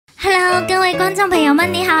位观众朋友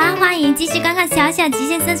们，你好啊！欢迎继续观看《小小极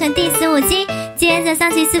限生存》第15期。接着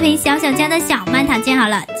上期视频，小小家的小麦塔建好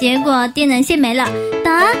了，结果电能线没了。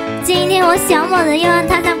今天我小某人又要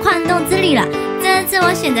踏上矿洞之旅了。这次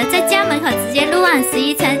我选择在家门口直接路往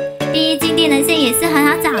11层，毕竟电能线也是很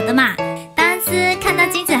好找的嘛。当时看到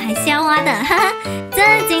金子还笑花的，哈哈，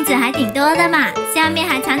这金子还挺多的嘛，下面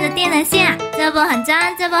还藏着电能线啊，这波很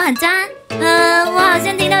赚，这波很赚。我好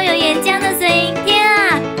像听到有岩浆的声音，天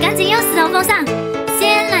啊！赶紧用石头封上，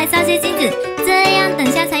先来烧些金子，这样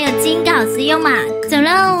等下才有金镐使用嘛。走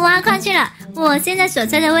喽，挖矿去了。我现在所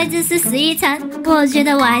在的位置是11层，我觉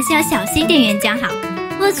得我还是要小心点岩浆好。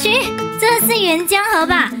我去，这是岩浆河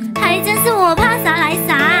吧？还真是我怕啥来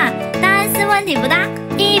啥啊！但是问题不大，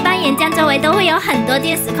一般岩浆周围都会有很多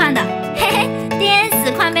电石矿的，嘿嘿，电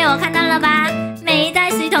石矿被我看到了吧？每一袋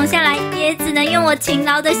水桶下来，也只能用我勤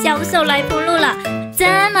劳的小手来铺路了。这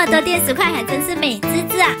么多电石块还真是美滋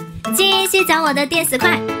滋啊！继续找我的电石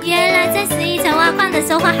块，原来在11层挖矿的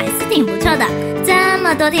收获还是挺不错的。这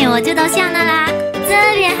么多田我就都下了啦。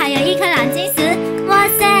这边还有一颗蓝晶石，哇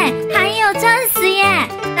塞，还有钻石耶！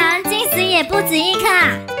蓝晶石也不止一颗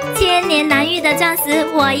啊，千年难遇的钻石，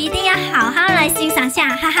我一定要好好来欣赏下，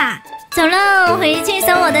哈哈。走喽，回去收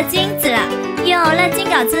我的金子了。有了金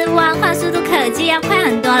镐子，挖矿速度可就要快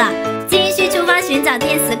很多了。继续出发寻找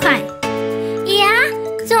电石块。呀，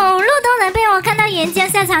走路都能被我看到岩浆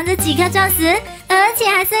下藏着几颗钻石，而且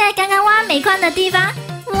还是在刚刚挖煤矿的地方。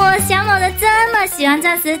我小某人这么喜欢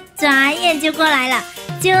钻石，转眼就过来了，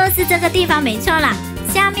就是这个地方没错了。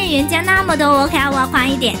下面岩浆那么多，我可要挖宽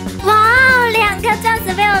一点。哇，2颗钻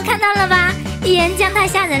石被我看到了吧？岩浆太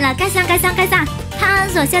吓人了，盖上盖上盖上，探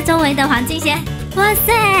索下周围的环境先。哇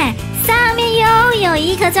塞，上面又有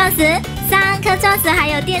1颗钻石，3颗钻石还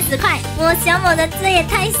有电石块，我小某人这也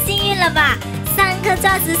太幸运了吧！3颗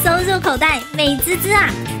钻石收入口袋，美滋滋啊！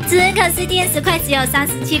只可惜电石块只有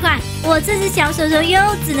37块，我这只小手手又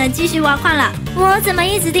只能继续挖矿了。我怎么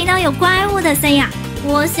一直听到有怪物的声音啊？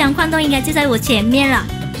我想矿洞应该就在我前面了。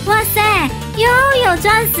哇塞，又有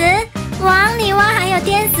钻石，往里挖还有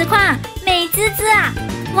电石矿，美滋滋啊！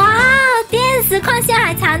哇，电石矿下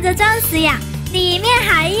还藏着钻石呀！里面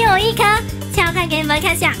还有1颗，敲开给你们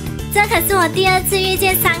看下，这可是我第2次遇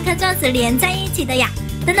见3颗钻石连在一起的呀！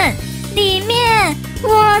等等，里面，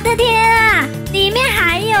我的天啊，里面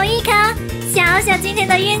还有1颗！小小今天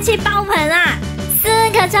的运气爆棚啊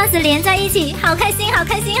！4颗钻石连在一起，好开心，好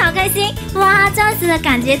开心，好开心！挖钻石的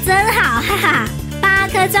感觉真好，哈哈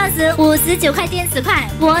！8颗钻石，59块电石块，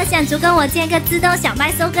我想足够我建个自动小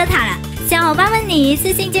麦收割塔了。小伙伴们，你一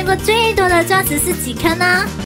次性见过最多的钻石是几颗呢？